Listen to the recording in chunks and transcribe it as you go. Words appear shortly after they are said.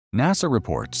NASA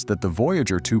reports that the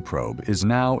Voyager 2 probe is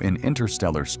now in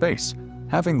interstellar space,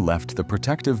 having left the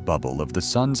protective bubble of the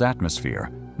Sun's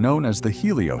atmosphere, known as the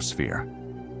heliosphere.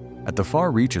 At the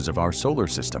far reaches of our solar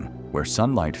system, where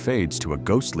sunlight fades to a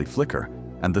ghostly flicker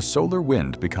and the solar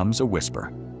wind becomes a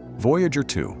whisper, Voyager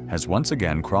 2 has once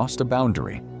again crossed a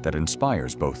boundary that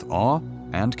inspires both awe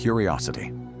and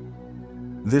curiosity.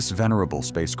 This venerable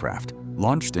spacecraft,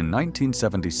 launched in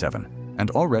 1977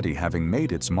 and already having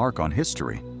made its mark on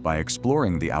history by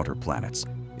exploring the outer planets,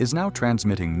 is now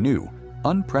transmitting new,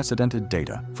 unprecedented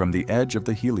data from the edge of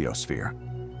the heliosphere,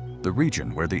 the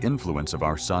region where the influence of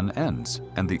our Sun ends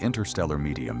and the interstellar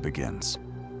medium begins.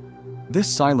 This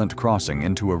silent crossing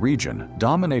into a region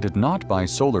dominated not by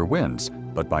solar winds,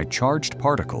 but by charged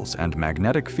particles and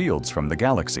magnetic fields from the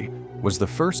galaxy was the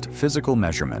first physical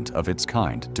measurement of its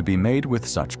kind to be made with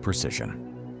such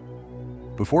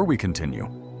precision. Before we continue,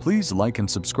 please like and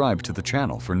subscribe to the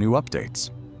channel for new updates.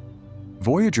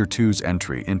 Voyager 2's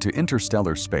entry into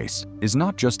interstellar space is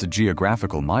not just a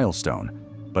geographical milestone,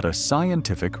 but a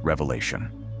scientific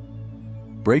revelation.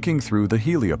 Breaking through the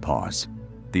heliopause,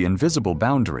 the invisible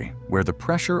boundary where the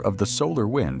pressure of the solar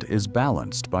wind is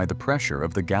balanced by the pressure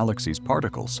of the galaxy's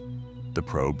particles, the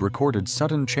probe recorded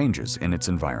sudden changes in its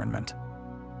environment.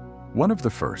 One of the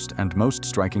first and most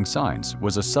striking signs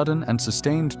was a sudden and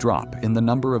sustained drop in the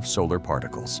number of solar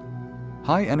particles,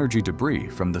 high-energy debris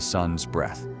from the Sun's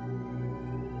breath.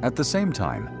 At the same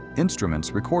time,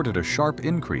 instruments recorded a sharp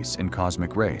increase in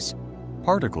cosmic rays,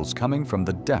 particles coming from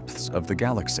the depths of the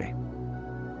galaxy.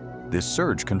 This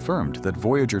surge confirmed that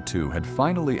Voyager 2 had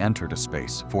finally entered a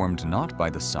space formed not by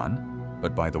the Sun,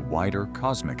 but by the wider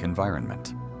cosmic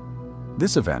environment.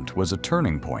 This event was a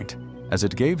turning point, as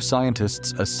it gave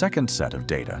scientists a second set of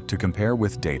data to compare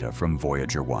with data from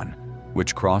Voyager 1,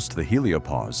 which crossed the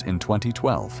heliopause in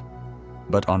 2012,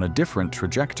 but on a different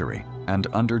trajectory and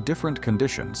under different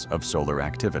conditions of solar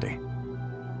activity.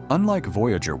 Unlike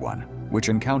Voyager 1, which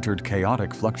encountered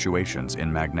chaotic fluctuations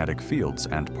in magnetic fields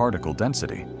and particle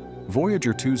density,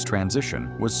 Voyager 2's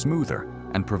transition was smoother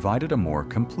and provided a more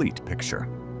complete picture.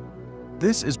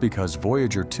 This is because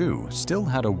Voyager 2 still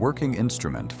had a working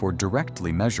instrument for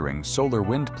directly measuring solar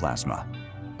wind plasma,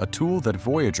 a tool that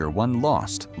Voyager 1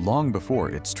 lost long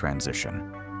before its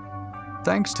transition.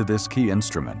 Thanks to this key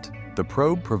instrument, the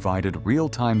probe provided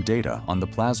real-time data on the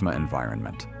plasma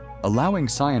environment, allowing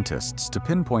scientists to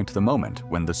pinpoint the moment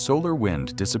when the solar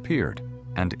wind disappeared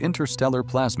and interstellar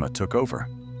plasma took over.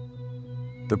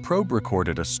 The probe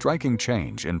recorded a striking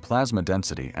change in plasma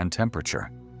density and temperature.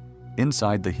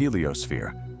 Inside the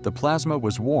heliosphere, the plasma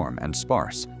was warm and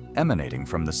sparse, emanating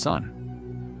from the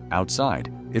Sun.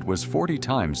 Outside, it was 40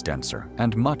 times denser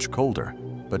and much colder,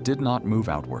 but did not move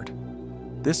outward.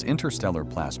 This interstellar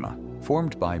plasma,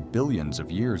 formed by billions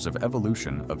of years of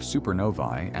evolution of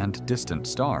supernovae and distant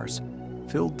stars,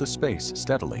 filled the space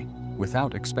steadily,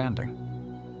 without expanding.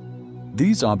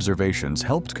 These observations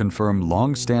helped confirm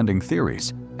long-standing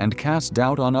theories and cast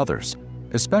doubt on others,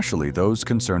 especially those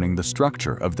concerning the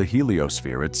structure of the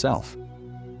heliosphere itself.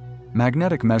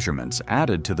 Magnetic measurements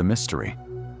added to the mystery.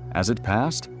 As it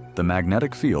passed, the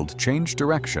magnetic field changed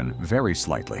direction very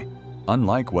slightly,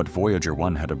 unlike what Voyager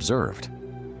 1 had observed.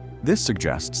 This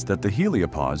suggests that the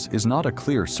heliopause is not a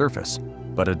clear surface,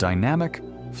 but a dynamic,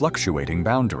 fluctuating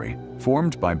boundary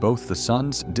formed by both the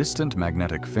Sun's distant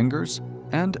magnetic fingers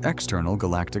and external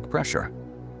galactic pressure.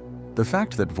 The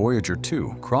fact that Voyager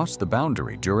 2 crossed the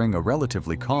boundary during a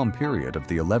relatively calm period of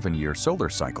the 11-year solar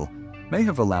cycle may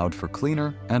have allowed for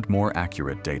cleaner and more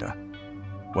accurate data.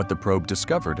 What the probe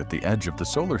discovered at the edge of the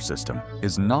solar system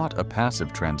is not a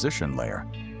passive transition layer,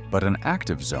 but an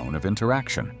active zone of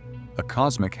interaction, a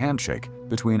cosmic handshake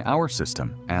between our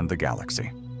system and the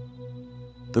galaxy.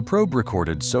 The probe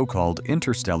recorded so-called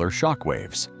interstellar shock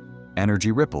waves,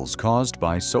 energy ripples caused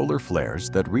by solar flares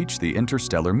that reach the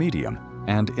interstellar medium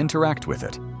and interact with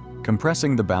it,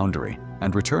 compressing the boundary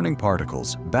and returning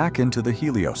particles back into the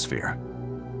heliosphere.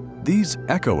 These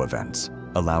echo events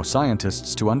allow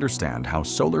scientists to understand how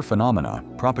solar phenomena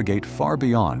propagate far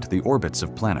beyond the orbits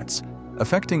of planets,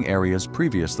 affecting areas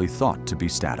previously thought to be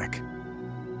static.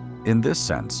 In this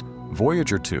sense,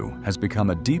 Voyager 2 has become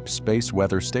a deep space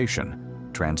weather station,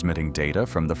 transmitting data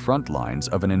from the front lines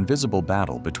of an invisible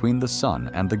battle between the Sun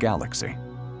and the galaxy.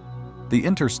 The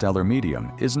interstellar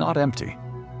medium is not empty.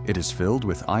 It is filled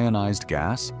with ionized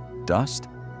gas, dust,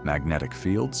 magnetic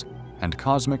fields, and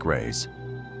cosmic rays,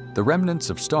 the remnants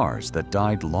of stars that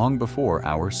died long before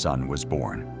our Sun was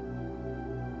born.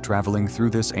 Traveling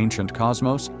through this ancient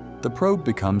cosmos, the probe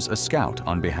becomes a scout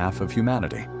on behalf of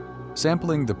humanity,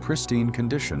 sampling the pristine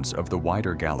conditions of the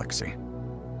wider galaxy.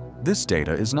 This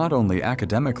data is not only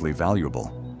academically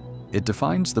valuable, It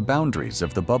defines the boundaries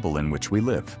of the bubble in which we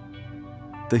live.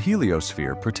 The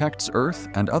heliosphere protects Earth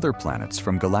and other planets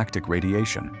from galactic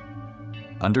radiation.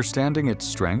 Understanding its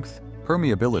strength,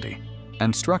 permeability,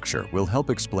 and structure will help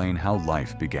explain how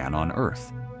life began on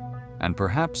Earth, and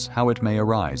perhaps how it may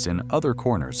arise in other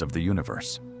corners of the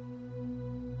universe.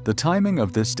 The timing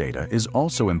of this data is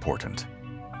also important.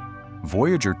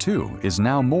 Voyager 2 is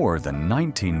now more than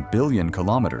 19 billion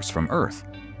kilometers from Earth,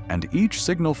 and each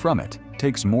signal from it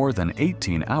takes more than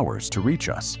 18 hours to reach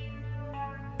us.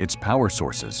 Its power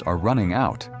sources are running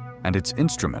out, and its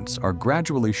instruments are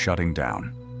gradually shutting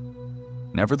down.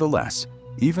 Nevertheless,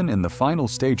 even in the final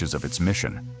stages of its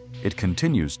mission, it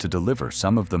continues to deliver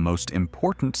some of the most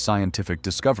important scientific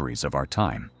discoveries of our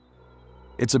time.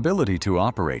 Its ability to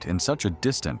operate in such a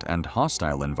distant and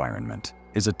hostile environment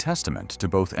is a testament to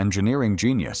both engineering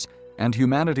genius and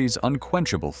humanity's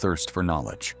unquenchable thirst for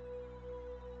knowledge.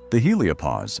 The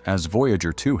heliopause, as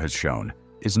Voyager 2 has shown,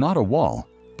 is not a wall,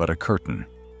 but a curtain.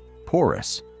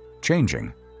 Porous,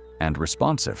 changing, and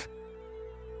responsive.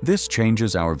 This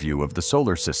changes our view of the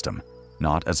solar system,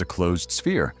 not as a closed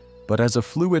sphere, but as a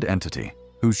fluid entity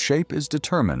whose shape is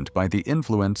determined by the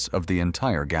influence of the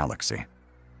entire galaxy.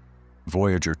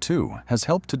 Voyager 2 has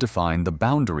helped to define the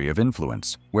boundary of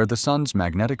influence where the Sun's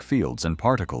magnetic fields and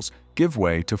particles give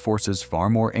way to forces far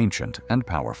more ancient and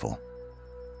powerful.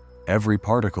 Every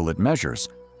particle it measures,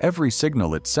 every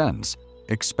signal it sends,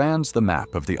 expands the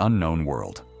map of the unknown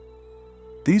world.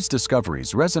 These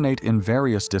discoveries resonate in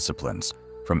various disciplines,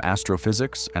 from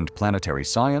astrophysics and planetary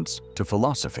science to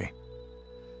philosophy.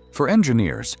 For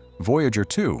engineers, Voyager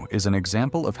 2 is an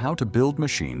example of how to build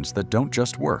machines that don't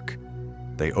just work.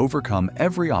 They overcome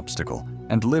every obstacle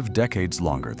and live decades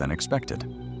longer than expected.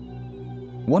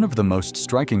 One of the most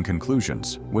striking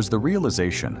conclusions was the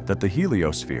realization that the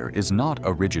heliosphere is not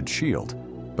a rigid shield,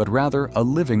 but rather a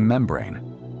living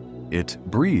membrane. It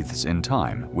breathes in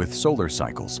time with solar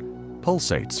cycles,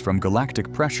 pulsates from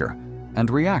galactic pressure, and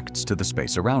reacts to the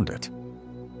space around it.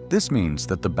 This means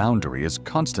that the boundary is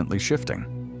constantly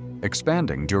shifting,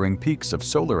 expanding during peaks of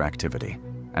solar activity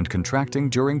and contracting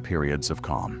during periods of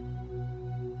calm.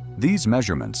 These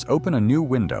measurements open a new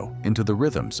window into the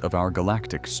rhythms of our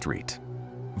galactic street.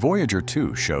 Voyager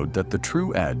 2 showed that the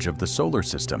true edge of the solar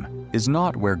system is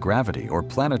not where gravity or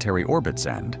planetary orbits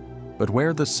end, but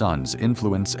where the Sun's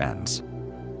influence ends.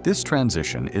 This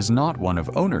transition is not one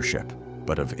of ownership,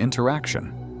 but of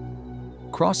interaction.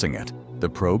 Crossing it, the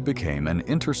probe became an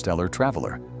interstellar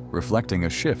traveler, reflecting a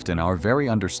shift in our very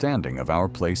understanding of our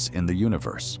place in the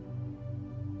universe.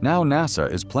 Now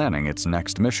NASA is planning its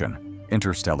next mission,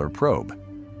 Interstellar Probe,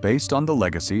 based on the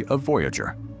legacy of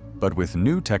Voyager, but with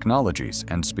new technologies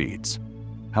and speeds.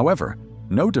 However,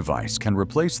 no device can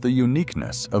replace the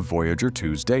uniqueness of Voyager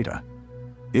 2's data.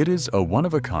 It is a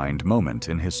one-of-a-kind moment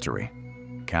in history,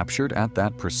 captured at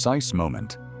that precise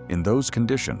moment, in those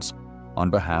conditions, on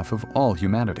behalf of all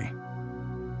humanity.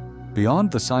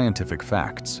 Beyond the scientific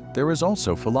facts, there is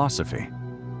also philosophy.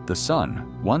 The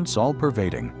Sun, once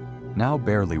all-pervading, now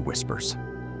barely whispers.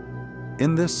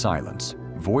 In this silence,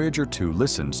 Voyager 2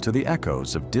 listens to the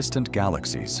echoes of distant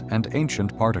galaxies and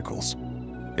ancient particles.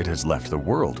 It has left the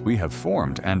world we have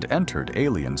formed and entered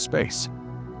alien space.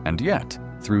 And yet,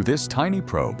 through this tiny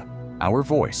probe, our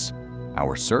voice,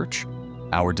 our search,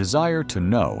 our desire to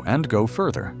know and go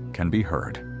further can be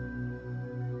heard.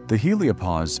 The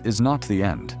heliopause is not the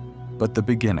end, but the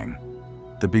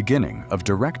beginning of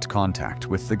direct contact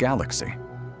with the galaxy.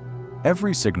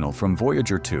 Every signal from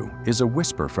Voyager 2 is a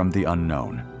whisper from the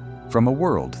unknown, from a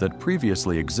world that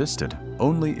previously existed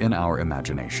only in our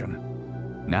imagination.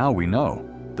 Now we know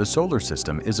the solar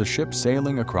system is a ship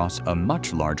sailing across a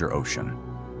much larger ocean,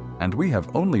 and we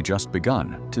have only just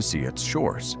begun to see its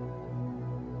shores.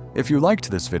 If you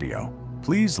liked this video,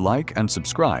 please like and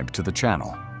subscribe to the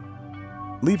channel.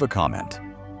 Leave a comment.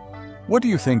 What do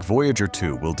you think Voyager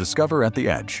 2 will discover at the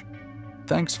edge?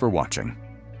 Thanks for watching,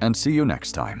 and see you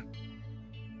next time.